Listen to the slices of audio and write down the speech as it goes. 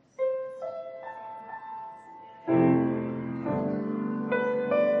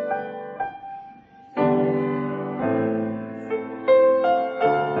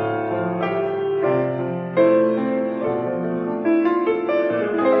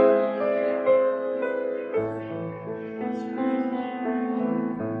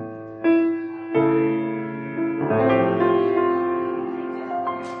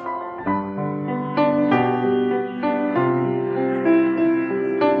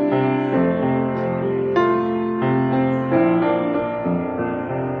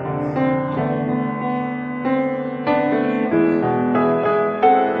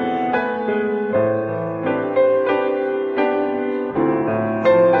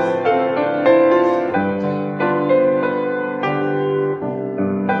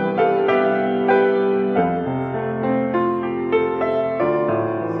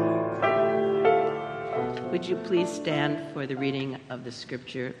please stand for the reading of the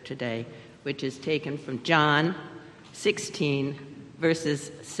scripture today, which is taken from John 16,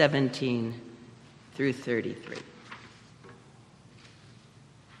 verses 17 through 33.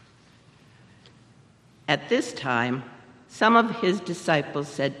 At this time, some of his disciples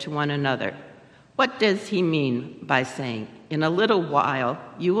said to one another, "What does he mean by saying, 'In a little while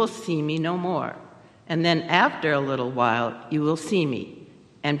you will see me no more, and then after a little while you will see me,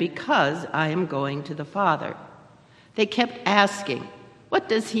 and because I am going to the Father?'" They kept asking, "What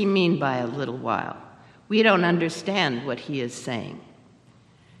does he mean by a little while? We don't understand what he is saying."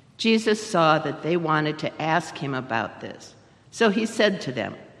 Jesus saw that they wanted to ask him about this. So he said to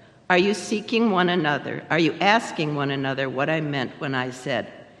them, Are you asking one another what I meant when I said,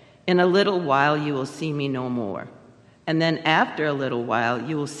 'In a little while you will see me no more, and then after a little while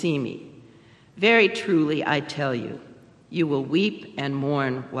you will see me'? Very truly I tell you, you will weep and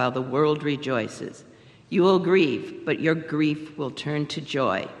mourn while the world rejoices. You will grieve, but your grief will turn to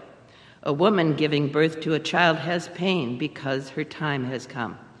joy. A woman giving birth to a child has pain because her time has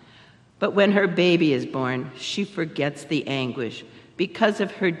come. But when her baby is born, she forgets the anguish because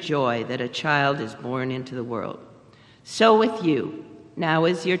of her joy that a child is born into the world. So with you, now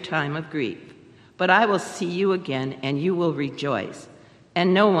is your time of grief. But I will see you again, and you will rejoice,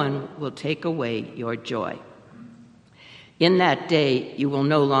 and no one will take away your joy. In that day, you will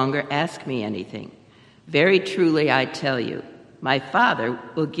no longer ask me anything. Very truly, I tell you, my Father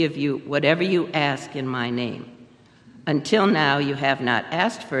will give you whatever you ask in my name. Until now, you have not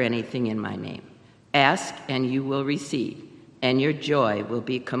asked for anything in my name. Ask, and you will receive, and your joy will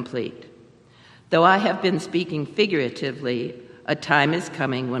be complete. Though I have been speaking figuratively, a time is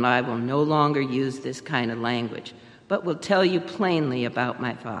coming when I will no longer use this kind of language, but will tell you plainly about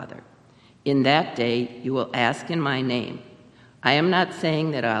my Father. In that day, you will ask in my name. I am not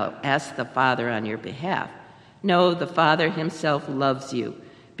saying that I'll ask the Father on your behalf. No, the Father himself loves you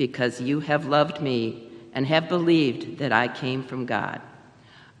because you have loved me and have believed that I came from God.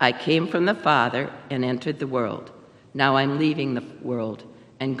 I came from the Father and entered the world. Now I'm leaving the world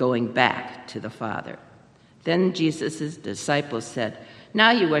and going back to the Father." Then Jesus' disciples said, "Now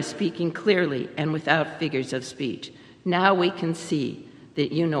you are speaking clearly and without figures of speech. Now we can see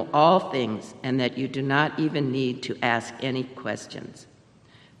that you know all things and that you do not even need to ask any questions.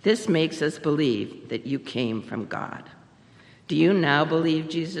 This makes us believe that you came from God." "Do you now believe?"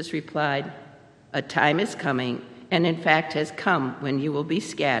 Jesus replied. "A time is coming, and in fact has come, when you will be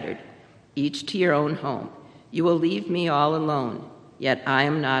scattered, each to your own home. You will leave me all alone, yet I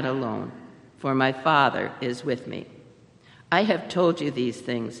am not alone, for my Father is with me. I have told you these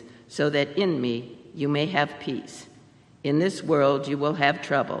things so that in me you may have peace. In this world you will have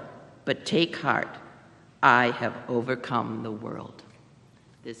trouble, but take heart. I have overcome the world."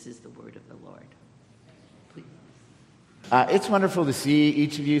 This is the word of the Lord. It's wonderful to see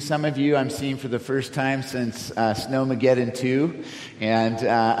each of you. Some of you I'm seeing for the first time since Snowmageddon 2. And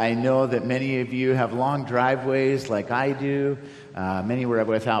I know that many of you have long driveways like I do. Many were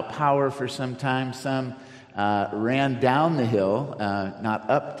without power for some time. Some ran down the hill, not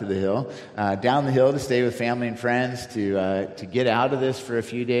up to the hill, down the hill to stay with family and friends to get out of this for a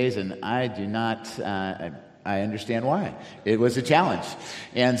few days. And I do not... I understand why. It was a challenge.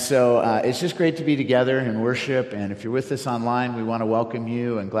 And so it's just great to be together and worship. And if you're with us online, we want to welcome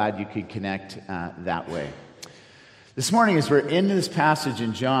you and glad you could connect that way. This morning, as we're into this passage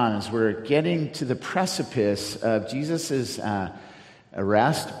in John, as we're getting to the precipice of Jesus'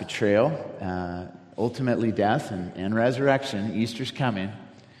 arrest, betrayal, ultimately death and resurrection, Easter's coming,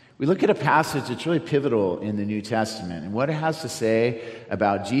 we look at a passage that's really pivotal in the New Testament and what it has to say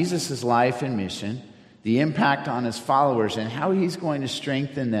about Jesus' life and mission, the impact on his followers, and how he's going to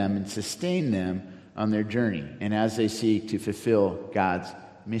strengthen them and sustain them on their journey and as they seek to fulfill God's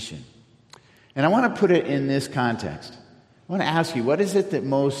mission. And I want to put it in this context. I want to ask you, what is it that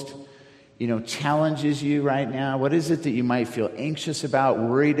most, challenges you right now? What is it that you might feel anxious about,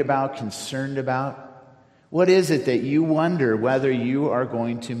 worried about, concerned about? What is it that you wonder whether you are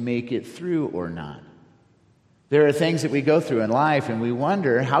going to make it through or not? There are things that we go through in life, and we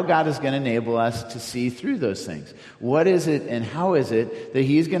wonder how God is going to enable us to see through those things. What is it and how is it that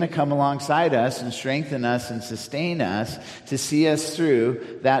he's going to come alongside us and strengthen us and sustain us to see us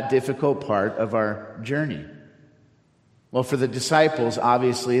through that difficult part of our journey? Well, for the disciples,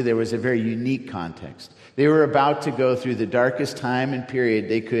 obviously, there was a very unique context. They were about to go through the darkest time and period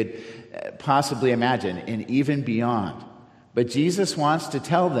they could possibly imagine, and even beyond. But Jesus wants to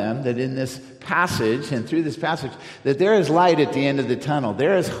tell them that in this passage and through this passage that there is light at the end of the tunnel.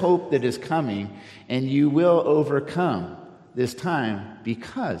 There is hope that is coming, and you will overcome this time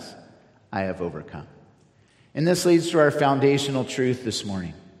because I have overcome. And this leads to our foundational truth this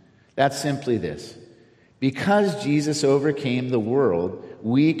morning. That's simply this. Because Jesus overcame the world,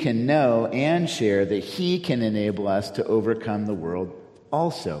 we can know and share that he can enable us to overcome the world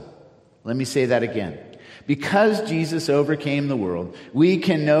also. Let me say that again. Because Jesus overcame the world, we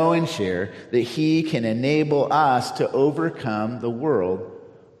can know and share that he can enable us to overcome the world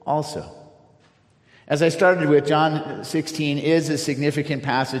also. As I started with, John 16 is a significant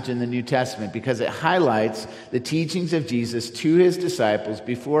passage in the New Testament because it highlights the teachings of Jesus to his disciples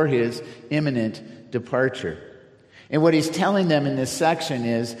before his imminent departure. And what he's telling them in this section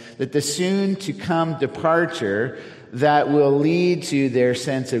is that the soon-to-come departure that will lead to their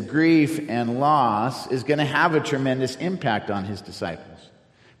sense of grief and loss is going to have a tremendous impact on his disciples.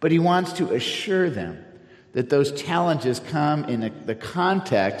 But he wants to assure them that those challenges come in the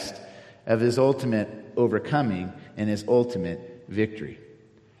context of his ultimate overcoming and his ultimate victory.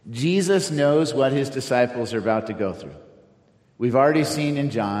 Jesus knows what his disciples are about to go through. We've already seen in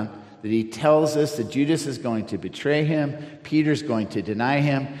John that he tells us that Judas is going to betray him, Peter's going to deny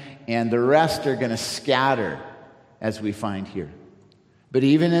him, and the rest are going to scatter, as we find here. But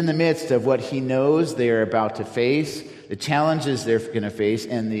even in the midst of what he knows they are about to face, the challenges they're going to face,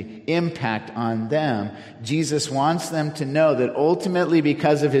 and the impact on them, Jesus wants them to know that ultimately,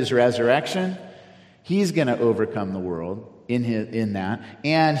 because of his resurrection, he's going to overcome the world in that,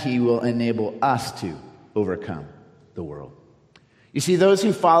 and he will enable us to overcome the world. You see, those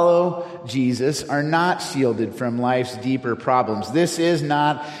who follow Jesus are not shielded from life's deeper problems. This is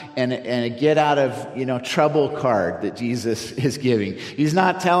not a get-out-of-trouble card that Jesus is giving. He's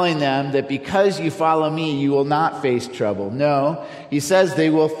not telling them that because you follow me, you will not face trouble. No, he says they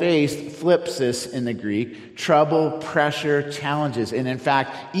will face thlipsis in the Greek, trouble, pressure, challenges, and in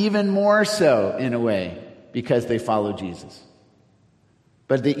fact, even more so in a way because they follow Jesus.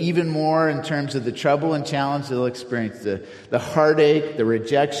 But even more in terms of the trouble and challenge they'll experience, the heartache, the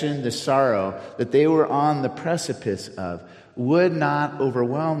rejection, the sorrow that they were on the precipice of would not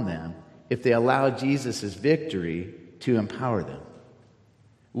overwhelm them if they allowed Jesus' victory to empower them.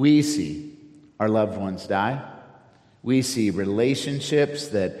 We see our loved ones die. We see relationships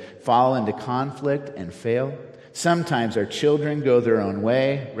that fall into conflict and fail. Sometimes our children go their own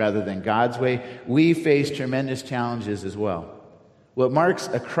way rather than God's way. We face tremendous challenges as well. What marks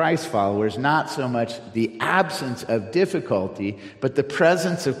a Christ follower is not so much the absence of difficulty, but the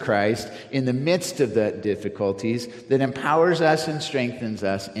presence of Christ in the midst of the difficulties that empowers us and strengthens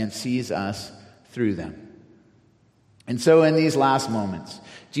us and sees us through them. And so in these last moments,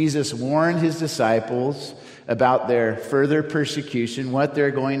 Jesus warned his disciples about their further persecution, what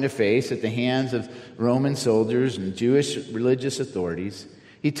they're going to face at the hands of Roman soldiers and Jewish religious authorities.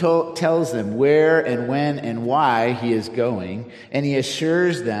 He tells them where and when and why he is going, and he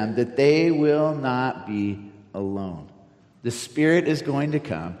assures them that they will not be alone. The Spirit is going to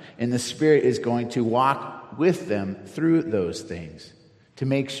come, and the Spirit is going to walk with them through those things to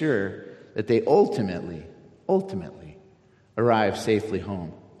make sure that they ultimately arrive safely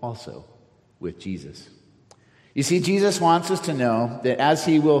home, also with Jesus. You see, Jesus wants us to know that as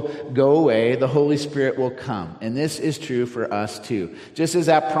he will go away, the Holy Spirit will come. And this is true for us too. Just as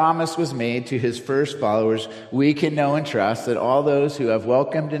that promise was made to his first followers, we can know and trust that all those who have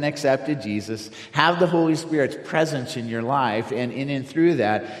welcomed and accepted Jesus have the Holy Spirit's presence in your life. And in and through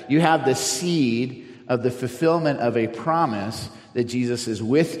that, you have the seed of the fulfillment of a promise that Jesus is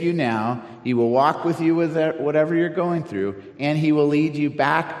with you now. He will walk with you with whatever you're going through, and he will lead you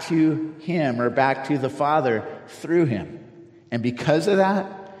back to him or back to the Father through him. And because of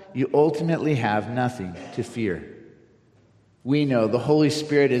that, you ultimately have nothing to fear. We know the Holy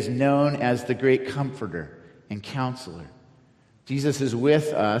Spirit is known as the great comforter and counselor. Jesus is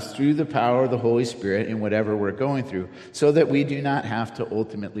with us through the power of the Holy Spirit in whatever we're going through, so that we do not have to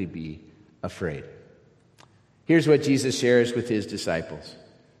ultimately be afraid. Here's what Jesus shares with his disciples.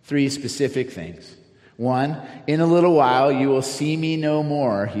 3 specific things. 1, in a little while you will see me no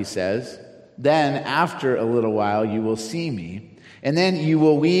more, he says. Then after a little while you will see me. And then you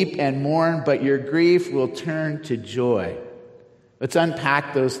will weep and mourn, but your grief will turn to joy. Let's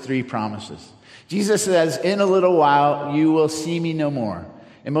unpack those 3 promises. Jesus says, in a little while you will see me no more.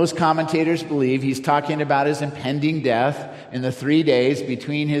 And most commentators believe he's talking about his impending death in the 3 days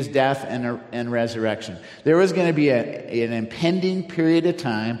between his death and resurrection. There was going to be an impending period of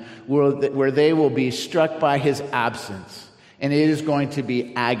time where they will be struck by his absence. And it is going to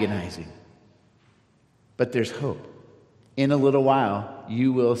be agonizing. But there's hope. In a little while,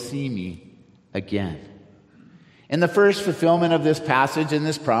 you will see me again. And the first fulfillment of this passage and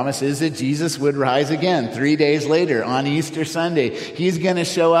this promise is that Jesus would rise again 3 days later on Easter Sunday. He's going to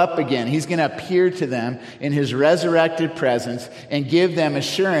show up again. He's going to appear to them in his resurrected presence and give them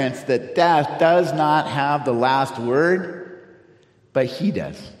assurance that death does not have the last word, but he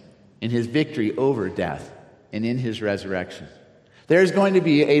does in his victory over death and in his resurrection. There's going to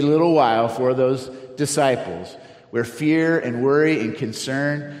be a little while for those disciples where fear and worry and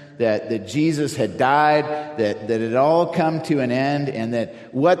concern that Jesus had died, that it had all come to an end, and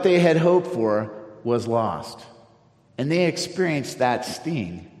that what they had hoped for was lost. And they experienced that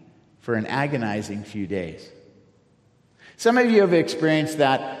sting for an agonizing few days. Some of you have experienced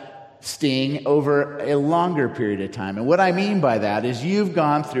that sting over a longer period of time. And what I mean by that is you've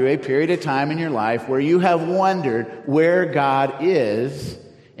gone through a period of time in your life where you have wondered where God is,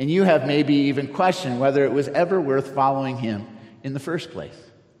 and you have maybe even questioned whether it was ever worth following him in the first place.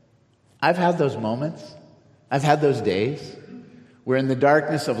 I've had those moments. I've had those days where in the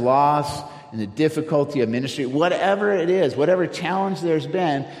darkness of loss, in the difficulty of ministry, whatever it is, whatever challenge there's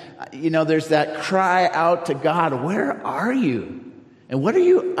been, there's that cry out to God, where are you? And what are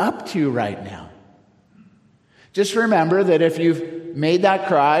you up to right now? Just remember that if you've made that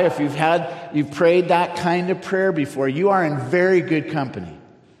cry, if you've prayed that kind of prayer before, you are in very good company.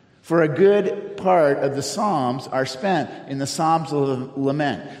 For a good part of the Psalms are spent in the Psalms of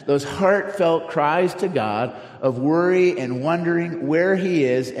Lament. Those heartfelt cries to God of worry and wondering where he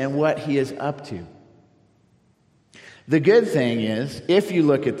is and what he is up to. The good thing is, if you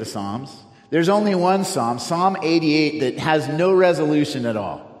look at the Psalms, there's only one Psalm, Psalm 88, that has no resolution at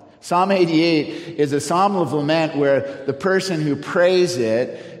all. Psalm 88 is a psalm of lament where the person who prays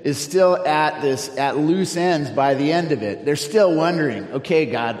it is still at loose ends by the end of it. They're still wondering, okay,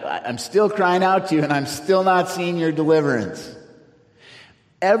 God, I'm still crying out to you and I'm still not seeing your deliverance.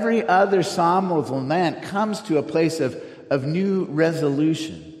 Every other psalm of lament comes to a place of new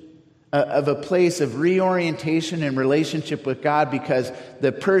resolution, of a place of reorientation and relationship with God, because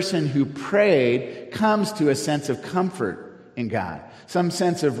the person who prayed comes to a sense of comfort in God. Some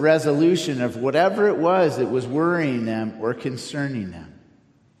sense of resolution of whatever it was that was worrying them or concerning them.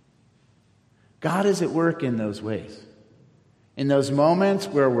 God is at work in those ways. In those moments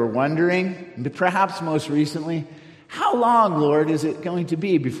where we're wondering, perhaps most recently, how long, Lord, is it going to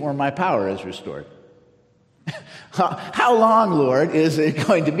be before my power is restored? How long, Lord, is it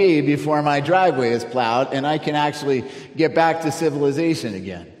going to be before my driveway is plowed and I can actually get back to civilization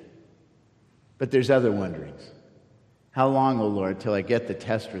again? But there's other wonderings. How long, O Lord, till I get the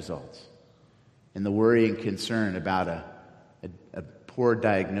test results? And the worry and concern about a poor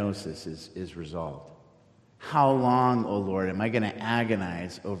diagnosis is resolved. How long, O Lord, am I going to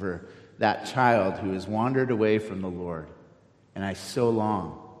agonize over that child who has wandered away from the Lord, and I so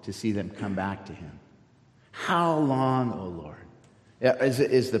long to see them come back to him? How long, O Lord?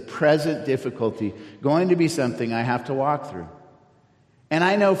 Is the present difficulty going to be something I have to walk through? And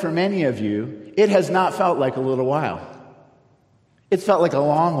I know for many of you, it has not felt like a little while. It's felt like a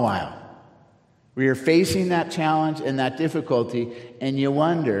long while, where you're facing that challenge and that difficulty, and you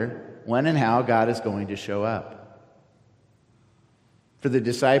wonder when and how God is going to show up. For the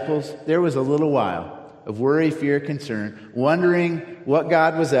disciples, there was a little while of worry, fear, concern, wondering what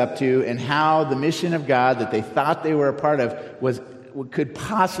God was up to and how the mission of God that they thought they were a part of could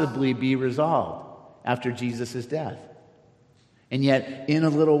possibly be resolved after Jesus' death. And yet, in a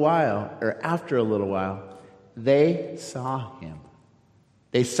little while, or after a little while, they saw him.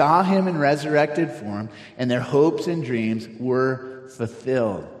 They saw him in resurrected form, and their hopes and dreams were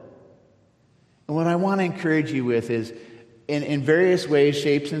fulfilled. And what I want to encourage you with is, in various ways,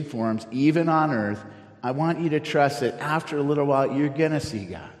 shapes, and forms, even on earth, I want you to trust that after a little while, you're going to see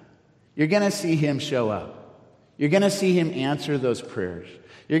God. You're going to see him show up. You're going to see him answer those prayers.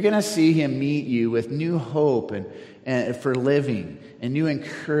 You're going to see him meet you with new hope and for living and new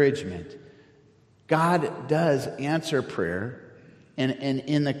encouragement. God does answer prayer. And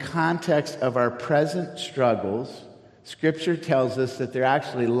in the context of our present struggles, Scripture tells us that they're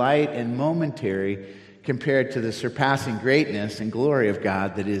actually light and momentary compared to the surpassing greatness and glory of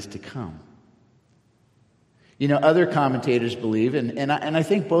God that is to come. Other commentators believe, and I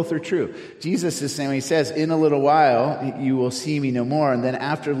think both are true. Jesus is saying, he says, in a little while you will see me no more, and then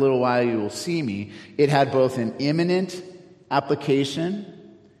after a little while you will see me. It had both an imminent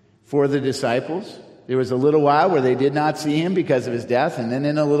application for the disciples. There was a little while where they did not see him because of his death, and then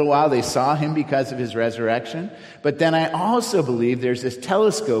in a little while they saw him because of his resurrection. But then I also believe there's this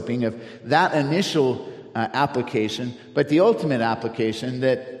telescoping of that initial application, but the ultimate application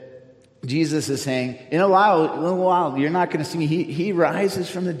that Jesus is saying, in a little while, you're not going to see me. He rises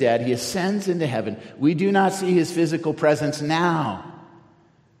from the dead. He ascends into heaven. We do not see his physical presence now.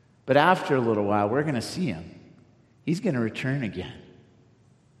 But after a little while, we're going to see him. He's going to return again.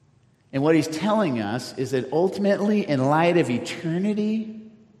 And what he's telling us is that ultimately, in light of eternity,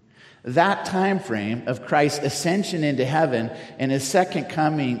 that time frame of Christ's ascension into heaven and his second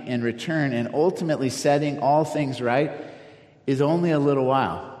coming and return and ultimately setting all things right is only a little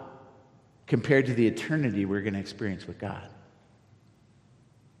while compared to the eternity we're going to experience with God.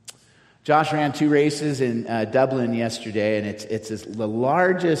 Josh ran 2 races in Dublin yesterday, and it's the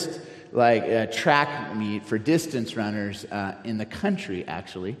largest track meet for distance runners in the country,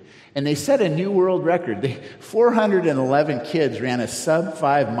 actually. And they set a new world record. 411 kids ran a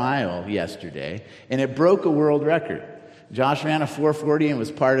sub-5 mile yesterday, and it broke a world record. Josh ran a 4:40 and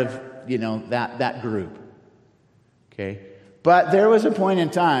was part of that group. Okay, but there was a point in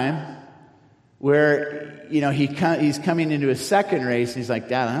time where, he's coming into his second race, and he's like,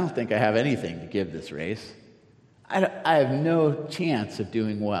 Dad, I don't think I have anything to give this race. I have no chance of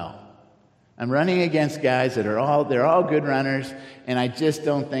doing well. I'm running against guys that they're all good runners, and I just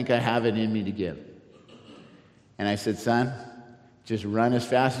don't think I have it in me to give. And I said, son, just run as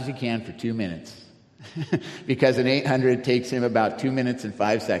fast as you can for 2 minutes. Because an 800 takes him about 2 minutes and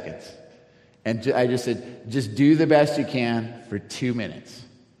 5 seconds. And I just said, just do the best you can for 2 minutes.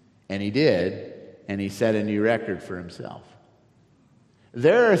 And he did, and he set a new record for himself.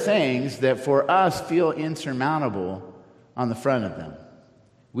 There are things that for us feel insurmountable on the front of them.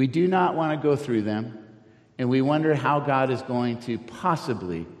 We do not want to go through them, and we wonder how God is going to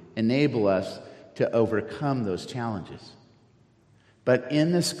possibly enable us to overcome those challenges. But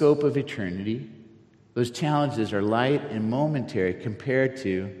in the scope of eternity, those challenges are light and momentary compared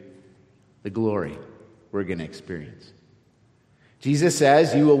to the glory we're going to experience. Jesus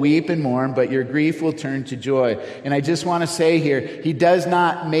says, you will weep and mourn, but your grief will turn to joy. And I just want to say here, he does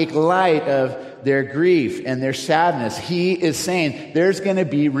not make light of their grief and their sadness. He is saying there's going to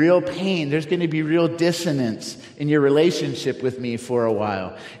be real pain. There's going to be real dissonance in your relationship with me for a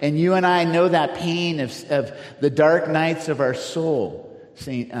while. And you and I know that pain of the dark nights of our soul.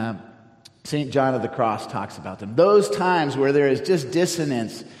 St. John of the Cross talks about them. Those times where there is just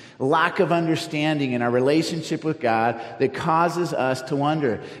dissonance, lack of understanding in our relationship with God that causes us to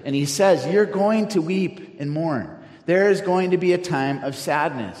wonder. And he says, you're going to weep and mourn. There is going to be a time of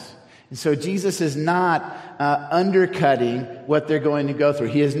sadness. And so Jesus is not undercutting what they're going to go through.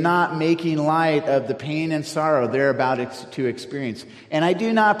 He is not making light of the pain and sorrow they're about to experience. And I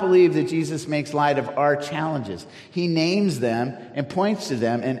do not believe that Jesus makes light of our challenges. He names them and points to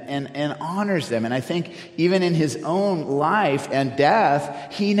them and honors them. And I think even in his own life and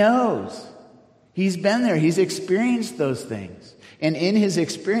death, he knows. He's been there. He's experienced those things. And in his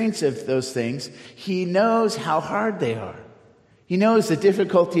experience of those things, he knows how hard they are. He knows the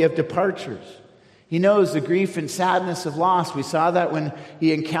difficulty of departures. He knows the grief and sadness of loss. We saw that when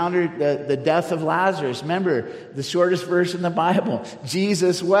he encountered the death of Lazarus. Remember, the shortest verse in the Bible.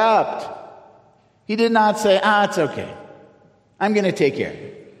 Jesus wept. He did not say, it's okay. I'm going to take care of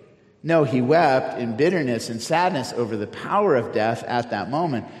it. No, he wept in bitterness and sadness over the power of death at that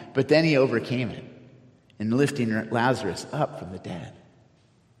moment. But then he overcame it in lifting Lazarus up from the dead.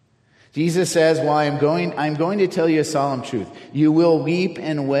 Jesus says, well, I'm going to tell you a solemn truth. You will weep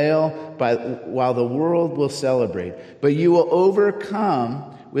and wail while the world will celebrate. But you will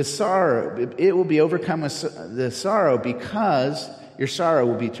overcome with sorrow. It will be overcome with the sorrow because your sorrow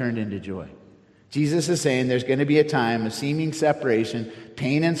will be turned into joy. Jesus is saying there's going to be a time of seeming separation,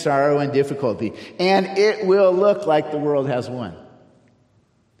 pain and sorrow and difficulty. And it will look like the world has won.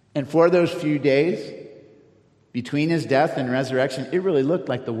 And for those few days, between his death and resurrection, it really looked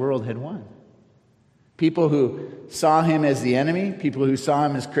like the world had won. People who saw him as the enemy, people who saw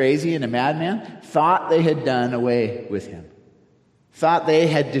him as crazy and a madman, thought they had done away with him, thought they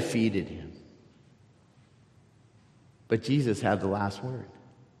had defeated him. But Jesus had the last word.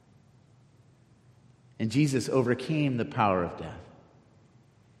 And Jesus overcame the power of death.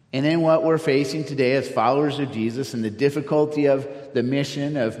 And in what we're facing today as followers of Jesus and the difficulty of the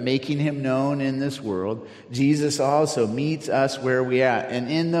mission of making him known in this world, Jesus also meets us where we are.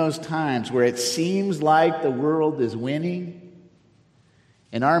 And in those times where it seems like the world is winning,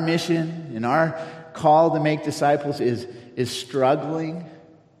 and our mission and our call to make disciples is struggling,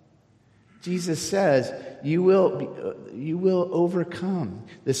 Jesus says, you will overcome.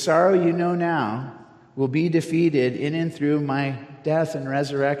 The sorrow you know now will be defeated in and through my death and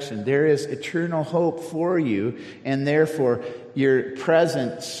resurrection. There is eternal hope for you, and therefore your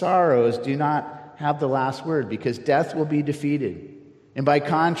present sorrows do not have the last word, because death will be defeated. And by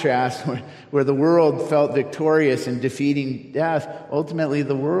contrast, where the world felt victorious in defeating death, ultimately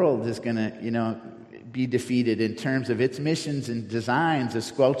the world is going to, be defeated in terms of its missions and designs of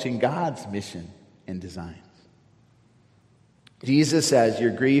squelching God's mission and designs. Jesus says,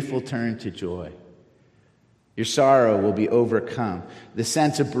 your grief will turn to joy. Your sorrow will be overcome. The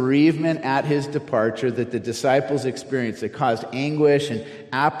sense of bereavement at his departure that the disciples experienced that caused anguish and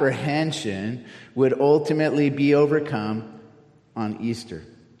apprehension would ultimately be overcome on Easter.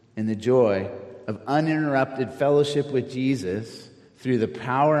 And the joy of uninterrupted fellowship with Jesus through the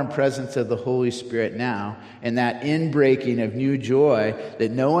power and presence of the Holy Spirit now, and that inbreaking of new joy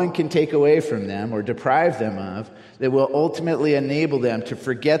that no one can take away from them or deprive them of, that will ultimately enable them to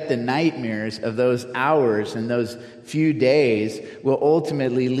forget the nightmares of those hours and those few days, will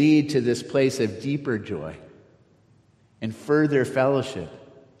ultimately lead to this place of deeper joy and further fellowship,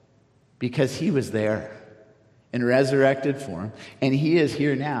 because he was there in resurrected form, and he is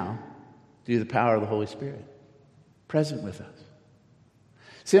here now through the power of the Holy Spirit, present with us.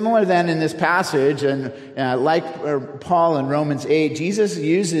 Similar then in this passage, and like Paul in Romans 8, Jesus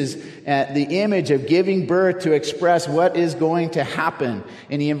uses the image of giving birth to express what is going to happen.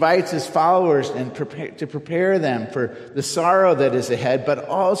 And he invites his followers to prepare them for the sorrow that is ahead, but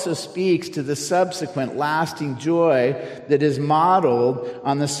also speaks to the subsequent lasting joy that is modeled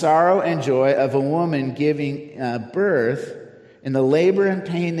on the sorrow and joy of a woman giving birth and the labor and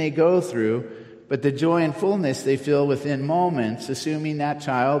pain they go through, but the joy and fullness they feel within moments, assuming that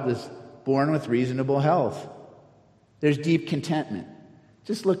child is born with reasonable health. There's deep contentment.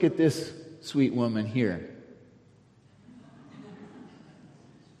 Just look at this sweet woman here.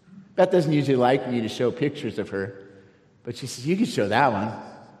 Beth doesn't usually like me to show pictures of her, but she says, you can show that one,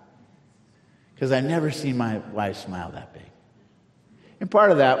 because I've never seen my wife smile that big. And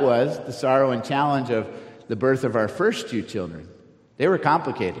part of that was the sorrow and challenge of the birth of our first two children. They were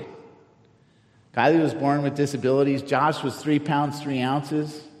complicated. Kylie was born with disabilities. Josh was 3 pounds, 3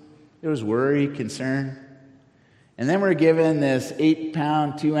 ounces. There was worry, concern. And then we're given this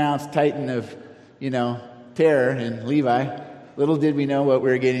 8-pound, 2-ounce titan of, terror in Levi. Little did we know what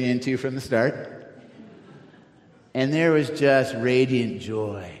we were getting into from the start. And there was just radiant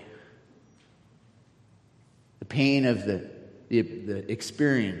joy. The pain of the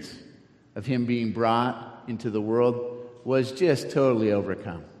experience of him being brought into the world was just totally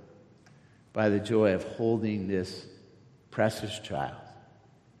overcome by the joy of holding this precious child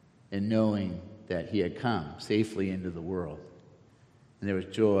and knowing that he had come safely into the world. And there was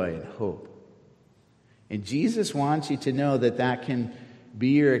joy and hope. And Jesus wants you to know that that can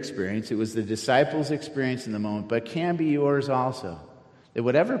be your experience. It was the disciples' experience in the moment, but can be yours also. That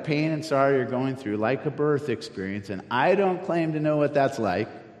whatever pain and sorrow you're going through, like a birth experience, and I don't claim to know what that's like.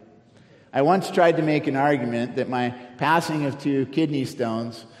 I once tried to make an argument that my passing of 2 kidney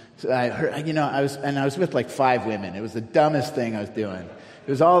stones, I heard, I was with like 5 women. It was the dumbest thing I was doing. It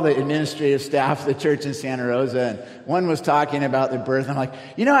was all the administrative staff of the church in Santa Rosa, and one was talking about their birth. I'm like,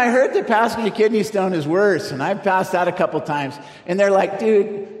 I heard that passing a kidney stone is worse, and I've passed out a couple times. And they're like,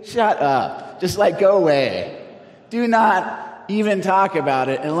 dude, shut up. Just go away. Do not even talk about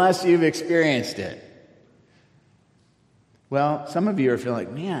it unless you've experienced it. Well, some of you are feeling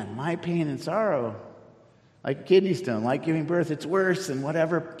like, man, my pain and sorrow, like a kidney stone, like giving birth, it's worse than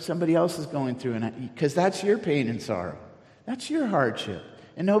whatever somebody else is going through. Because that's your pain and sorrow. That's your hardship.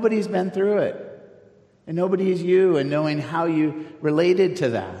 And nobody's been through it. And nobody is you, and knowing how you related to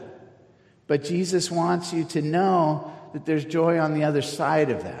that. But Jesus wants you to know that there's joy on the other side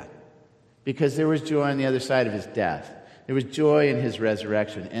of that. Because there was joy on the other side of his death. There was joy in his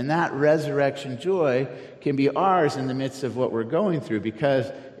resurrection. And that resurrection joy can be ours in the midst of what we're going through,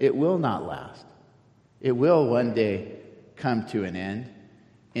 because it will not last. It will one day come to an end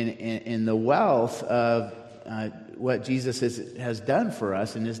in the wealth of what Jesus has done for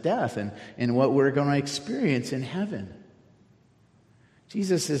us in his death and what we're going to experience in heaven.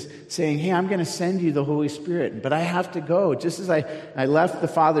 Jesus is saying, hey, I'm going to send you the Holy Spirit, but I have to go. Just as I left the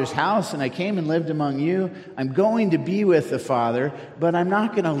Father's house and I came and lived among you, I'm going to be with the Father, but I'm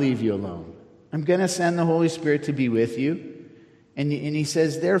not going to leave you alone. I'm going to send the Holy Spirit to be with you. And he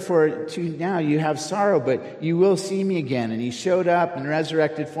says, therefore, now you have sorrow, but you will see me again. And he showed up in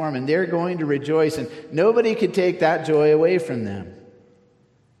resurrected form, and they're going to rejoice, and nobody could take that joy away from them.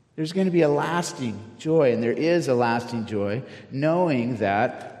 There's going to be a lasting joy, and there is a lasting joy, knowing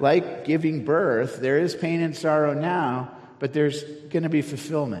that, like giving birth, there is pain and sorrow now, but there's going to be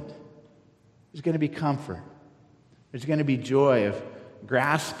fulfillment. There's going to be comfort. There's going to be joy of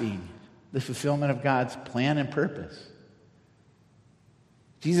grasping the fulfillment of God's plan and purpose.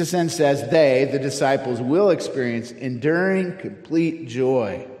 Jesus then says they, the disciples, will experience enduring, complete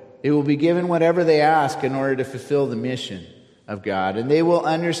joy. They will be given whatever they ask in order to fulfill the mission of God, and they will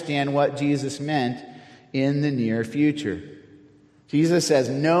understand what Jesus meant in the near future. Jesus says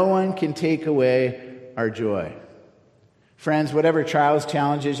no one can take away our joy. Friends, whatever trials,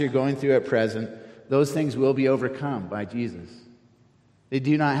 challenges you're going through at present, those things will be overcome by Jesus. They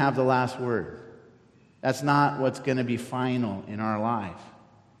do not have the last word. That's not what's going to be final in our life.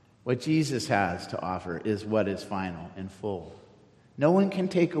 What Jesus has to offer is what is final and full. No one can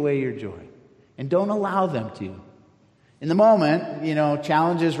take away your joy, and don't allow them to. In the moment,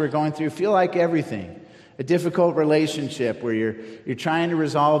 challenges we're going through feel like everything. A difficult relationship where you're trying to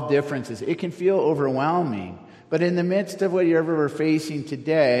resolve differences. It can feel overwhelming. But in the midst of whatever we're facing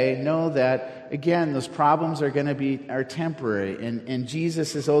today, know that, again, those problems are temporary, and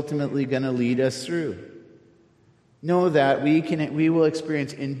Jesus is ultimately going to lead us through. Know that we will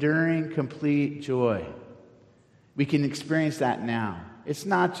experience enduring, complete joy. We can experience that now. It's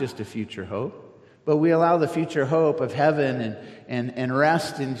not just a future hope, but we allow the future hope of heaven and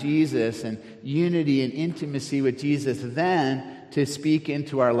rest in Jesus and unity and intimacy with Jesus then to speak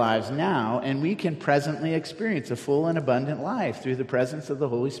into our lives now, and we can presently experience a full and abundant life through the presence of the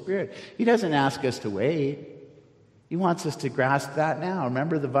Holy Spirit. He doesn't ask us to wait. He wants us to grasp that now.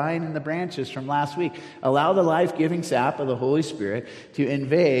 Remember the vine and the branches from last week. Allow the life-giving sap of the Holy Spirit to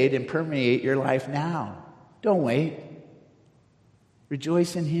invade and permeate your life now. Don't wait.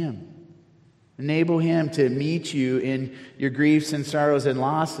 Rejoice in Him. Enable Him to meet you in your griefs and sorrows and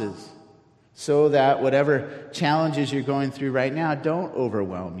losses so that whatever challenges you're going through right now don't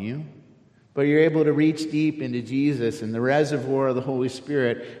overwhelm you, but you're able to reach deep into Jesus and the reservoir of the Holy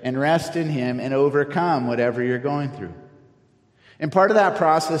Spirit and rest in Him and overcome whatever you're going through. And part of that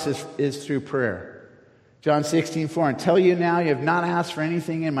process is through prayer. John 16:4, and tell you now you have not asked for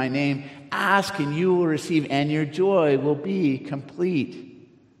anything in my name. Ask and you will receive, and your joy will be complete.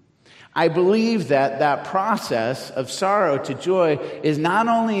 I believe that process of sorrow to joy is not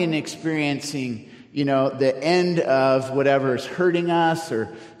only in experiencing the end of whatever is hurting us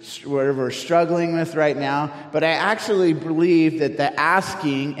or whatever we're struggling with right now. But I actually believe that the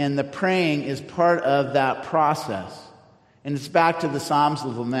asking and the praying is part of that process. And it's back to the Psalms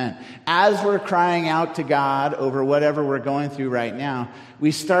of Lament. As we're crying out to God over whatever we're going through right now,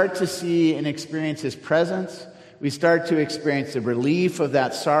 we start to see and experience His presence. We start to experience the relief of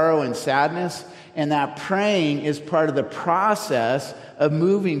that sorrow and sadness. And that praying is part of the process of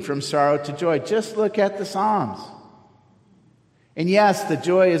moving from sorrow to joy. Just look at the Psalms. And yes, the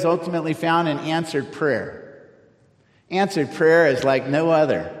joy is ultimately found in answered prayer. Answered prayer is like no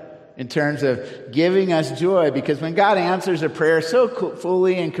other in terms of giving us joy, because when God answers a prayer so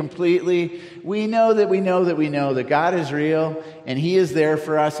fully and completely, we know that God is real and He is there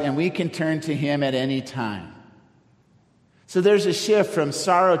for us, and we can turn to Him at any time. So there's a shift from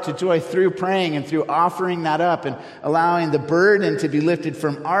sorrow to joy through praying and through offering that up and allowing the burden to be lifted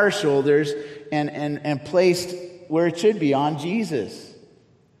from our shoulders and placed where it should be, on Jesus.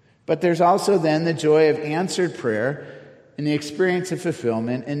 But there's also then the joy of answered prayer and the experience of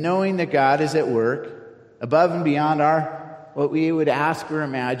fulfillment and knowing that God is at work above and beyond what we would ask or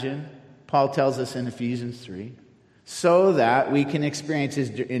imagine, Paul tells us in Ephesians 3, so that we can experience His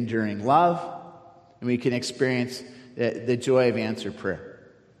enduring love and we can experience the joy of answered prayer.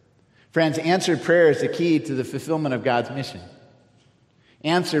 Friends, answered prayer is the key to the fulfillment of God's mission.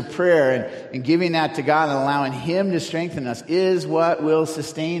 Answered prayer and giving that to God and allowing Him to strengthen us is what will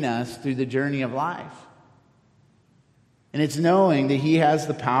sustain us through the journey of life. And it's knowing that He has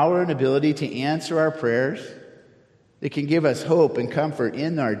the power and ability to answer our prayers that can give us hope and comfort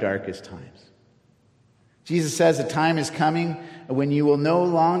in our darkest times. Jesus says a time is coming when you will no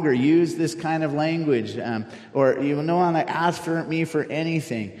longer use this kind of language or you will no longer ask me for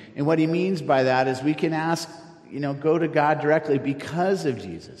anything. And what He means by that is we can ask, go to God directly because of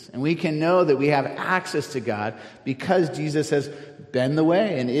Jesus. And we can know that we have access to God because Jesus has been the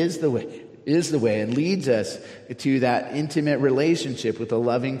way and is the way and leads us to that intimate relationship with a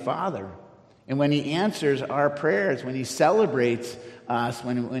loving Father. And when He answers our prayers, when He celebrates us,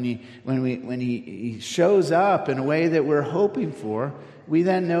 when he shows up in a way that we're hoping for, we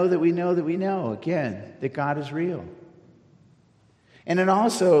then know again that God is real. And it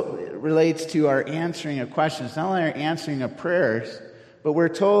also relates to our answering of questions, not only our answering of prayers, but we're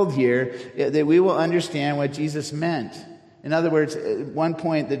told here that we will understand what Jesus meant. In other words, at one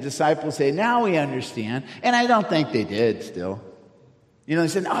point the disciples say, now we understand. And I don't think they did still. They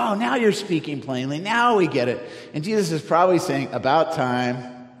said, oh, now you're speaking plainly. Now we get it. And Jesus is probably saying, about time.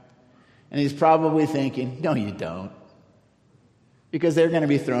 And He's probably thinking, no, you don't. because they're going to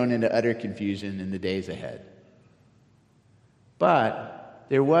be thrown into utter confusion in the days ahead. But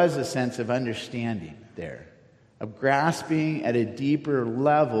there was a sense of understanding there, of grasping at a deeper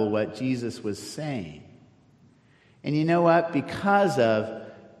level what Jesus was saying. And you know what? Because of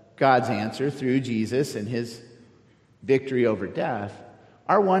God's answer through Jesus and his victory over death,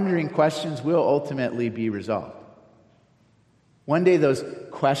 our wondering questions will ultimately be resolved. One day those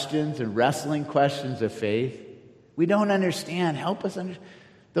questions and wrestling questions of faith, we don't understand, help us understand,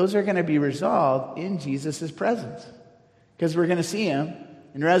 those are going to be resolved in Jesus' presence. Because we're going to see him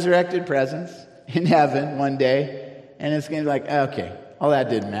in resurrected presence in heaven one day, and it's going to be like, okay, all that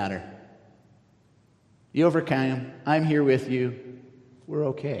didn't matter. You overcame. I'm here with you. We're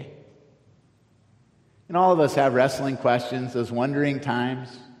okay. And all of us have wrestling questions, those wondering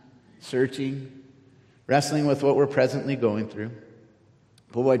times, searching, wrestling with what we're presently going through.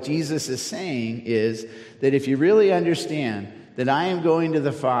 But what Jesus is saying is that if you really understand that I am going to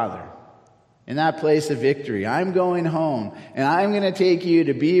the Father in that place of victory, I'm going home, and I'm going to take you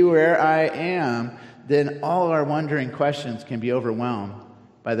to be where I am, then all of our wondering questions can be overwhelmed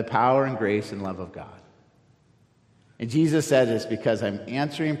by the power and grace and love of God. And Jesus said it's because I'm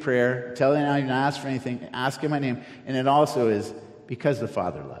answering prayer, telling you not to ask for anything, ask in my name, and it also is because the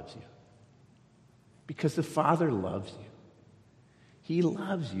Father loves you. Because the Father loves you. He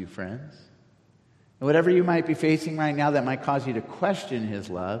loves you, friends. And whatever you might be facing right now that might cause you to question his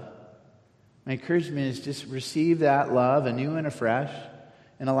love, my encouragement is just receive that love anew and afresh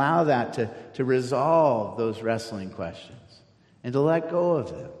and allow that to resolve those wrestling questions and to let go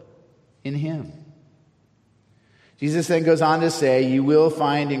of them in him. Jesus then goes on to say, you will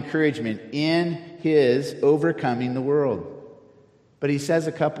find encouragement in his overcoming the world. But he says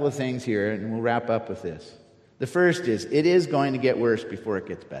a couple of things here, and we'll wrap up with this. The first is, it is going to get worse before it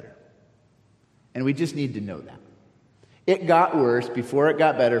gets better. And we just need to know that. It got worse before it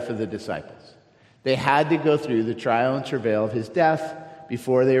got better for the disciples. They had to go through the trial and travail of his death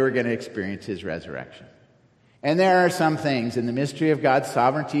before they were going to experience his resurrection. And there are some things in the mystery of God's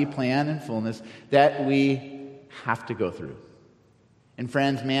sovereignty, plan, and fullness that we have to go through. And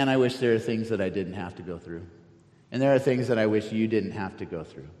friends, man, I wish there are things that I didn't have to go through. And there are things that I wish you didn't have to go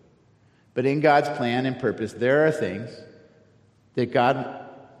through. But in God's plan and purpose, there are things that God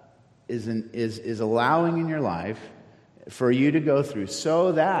is allowing in your life for you to go through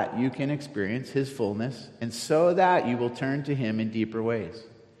so that you can experience his fullness and so that you will turn to him in deeper ways.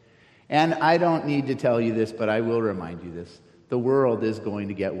 And I don't need to tell you this, but I will remind you this. The world is going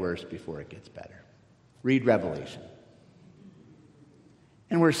to get worse before it gets better. Read Revelation.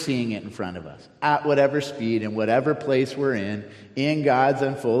 And we're seeing it in front of us at whatever speed and whatever place we're in God's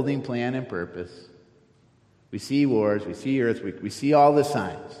unfolding plan and purpose. We see wars, we see earthquakes, we see all the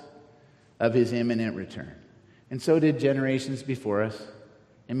signs of his imminent return. And so did generations before us,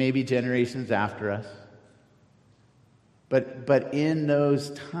 and maybe generations after us. But in those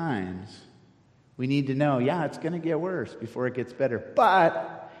times, we need to know, yeah, it's going to get worse before it gets better.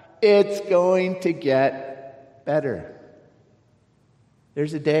 But it's going to get better.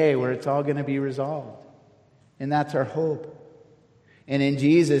 There's a day where it's all going to be resolved. And that's our hope. And in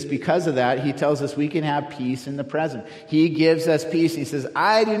Jesus, because of that, he tells us we can have peace in the present. He gives us peace. He says,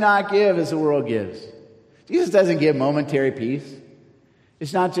 I do not give as the world gives. Jesus doesn't give momentary peace.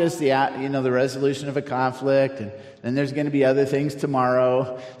 It's not just the resolution of a conflict, and then there's going to be other things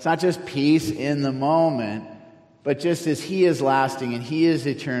tomorrow. It's not just peace in the moment, but just as he is lasting and he is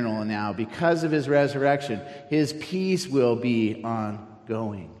eternal now, because of his resurrection, his peace will be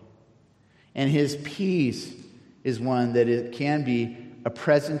ongoing. And his peace is one that it can be a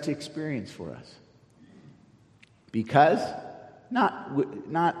present experience for us. Because,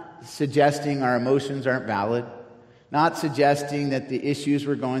 not suggesting our emotions aren't valid, not suggesting that the issues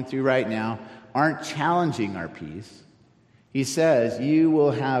we're going through right now aren't challenging our peace. He says you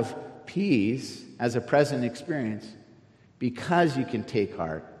will have peace as a present experience because you can take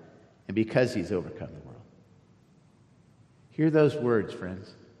heart and because he's overcome the world. Hear those words,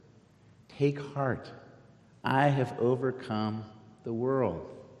 friends. Take heart. I have overcome the world.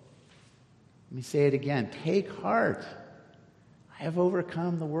 Let me say it again. Take heart. I have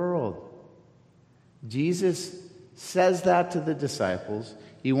overcome the world. Jesus says that to the disciples.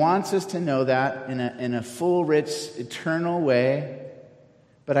 He wants us to know that in a full, rich, eternal way.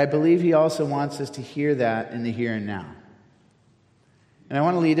 But I believe he also wants us to hear that in the here and now. And I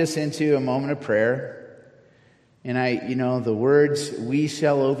want to lead us into a moment of prayer. And the words, "We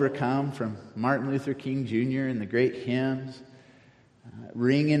shall overcome," from Martin Luther King Jr. and the great hymns,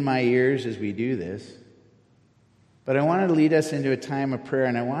 ring in my ears as we do this. But I want to lead us into a time of prayer,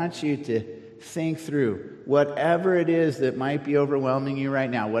 and I want you to think through whatever it is that might be overwhelming you right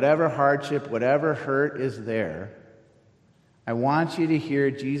now, whatever hardship, whatever hurt is there. I want you to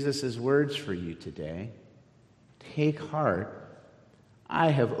hear Jesus' words for you today. Take heart. I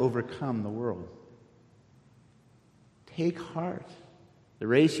have overcome the world. Take heart. The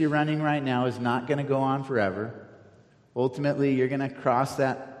race you're running right now is not going to go on forever. Ultimately, you're going to cross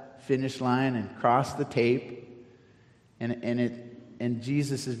that finish line and cross the tape, and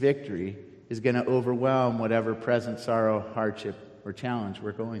Jesus' victory is going to overwhelm whatever present sorrow, hardship, or challenge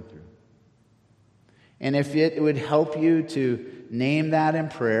we're going through. And if it would help you to name that in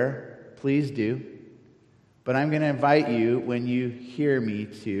prayer, please do. But I'm going to invite you, when you hear me,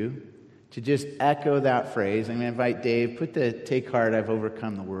 to just echo that phrase. I'm going to invite Dave, put the "Take heart, I've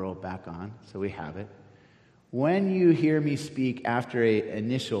overcome the world" back on so we have it. When you hear me speak after an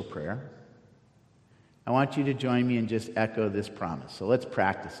initial prayer, I want you to join me and just echo this promise. So let's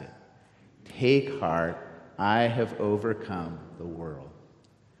practice it. Take heart, I have overcome the world.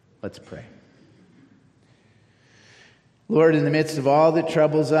 Let's pray. Lord, in the midst of all that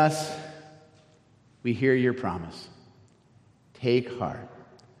troubles us, we hear your promise. Take heart,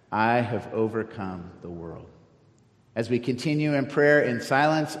 I have overcome the world. As we continue in prayer in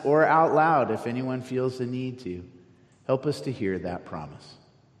silence or out loud, if anyone feels the need to, help us to hear that promise.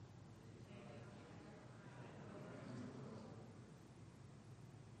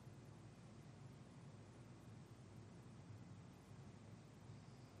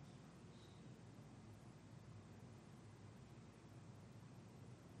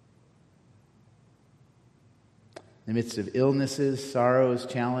 In the midst of illnesses, sorrows,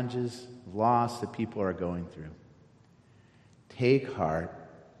 challenges, loss that people are going through, take heart,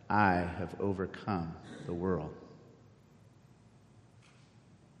 I have overcome the world.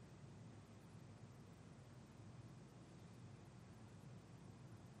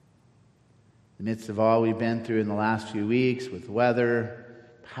 In the midst of all we've been through in the last few weeks with weather,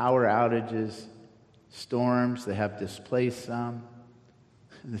 power outages, storms that have displaced some,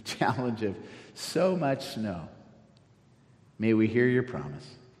 the challenge of so much snow, may we hear your promise.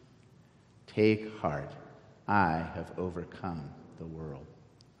 Take heart, I have overcome the world.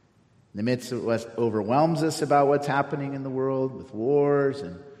 In the midst of what overwhelms us about what's happening in the world, with wars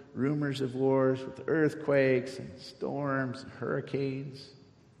and rumors of wars, with earthquakes and storms and hurricanes,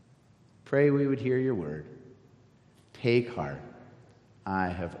 pray we would hear your word. Take heart, I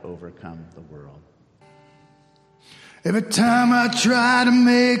have overcome the world. Every time I try to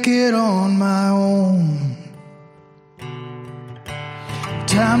make it on my own,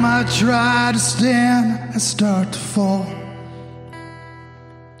 time I try to stand, I start to fall.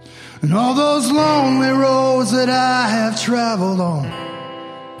 And all those lonely roads that I have traveled on,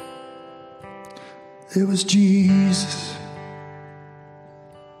 it was Jesus.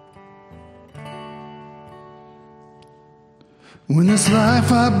 When this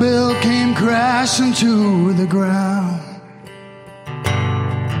life I built came crashing to the ground,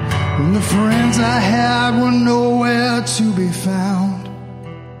 when the friends I had were nowhere to be found,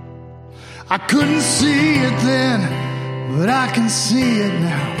 I couldn't see it then, but I can see it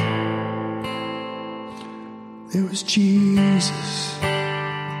now. It was Jesus.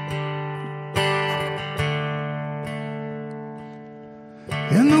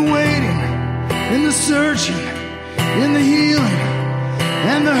 In the waiting, in the searching, in the healing,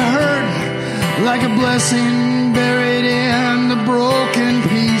 and the hurting, like a blessing buried in the broken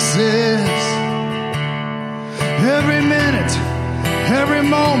pieces. Every minute, every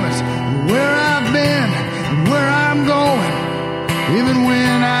moment, where I've been and where I'm going, even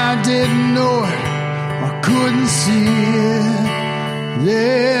when I didn't know it, I couldn't see it.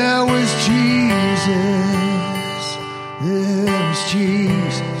 There was Jesus. There was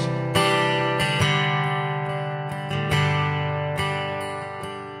Jesus.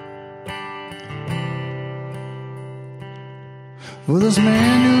 For this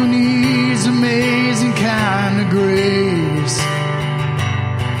man who needs amazing kind of grace,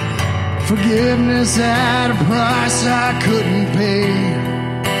 forgiveness at a price I couldn't pay.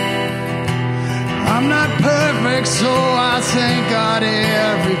 I'm not perfect, so I thank God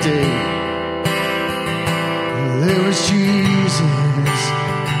every day. There was Jesus.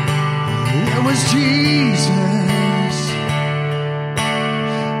 There was Jesus.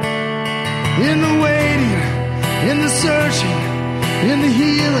 In the waiting, in the searching, in the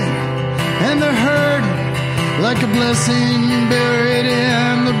healing, and the hurting, like a blessing buried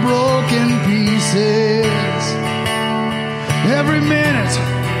in the broken pieces. Every minute,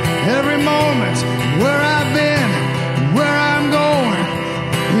 every moment, where I've been, where I'm going,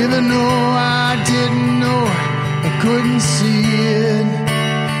 even though I didn't know it, I couldn't see it.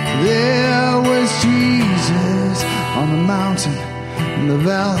 There mountain and the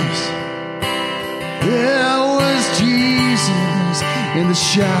valleys. There was Jesus in the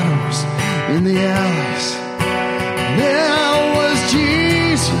shadows, in the alleys. There was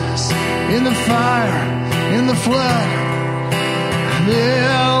Jesus in the fire, in the flood.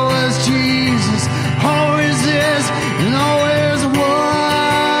 There was Jesus, always is and always was.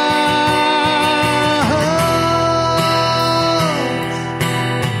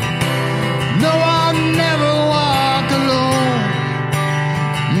 No, I'll never walk alone.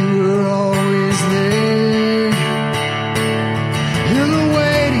 You were always there. In the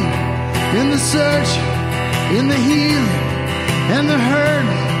waiting, in the searching, in the healing and the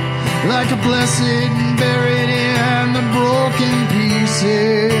hurting, like a blessed buried in the broken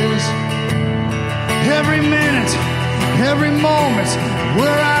pieces. Every minute, every moment,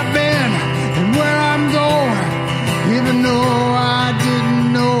 where I've been and where I'm going, even though I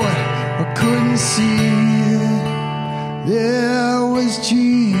didn't know it or couldn't see it, there was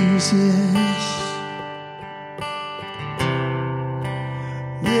Jesus.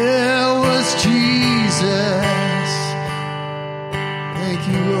 There was Jesus. Thank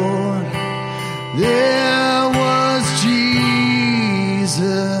you, Lord. There was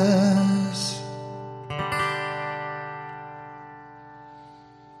Jesus.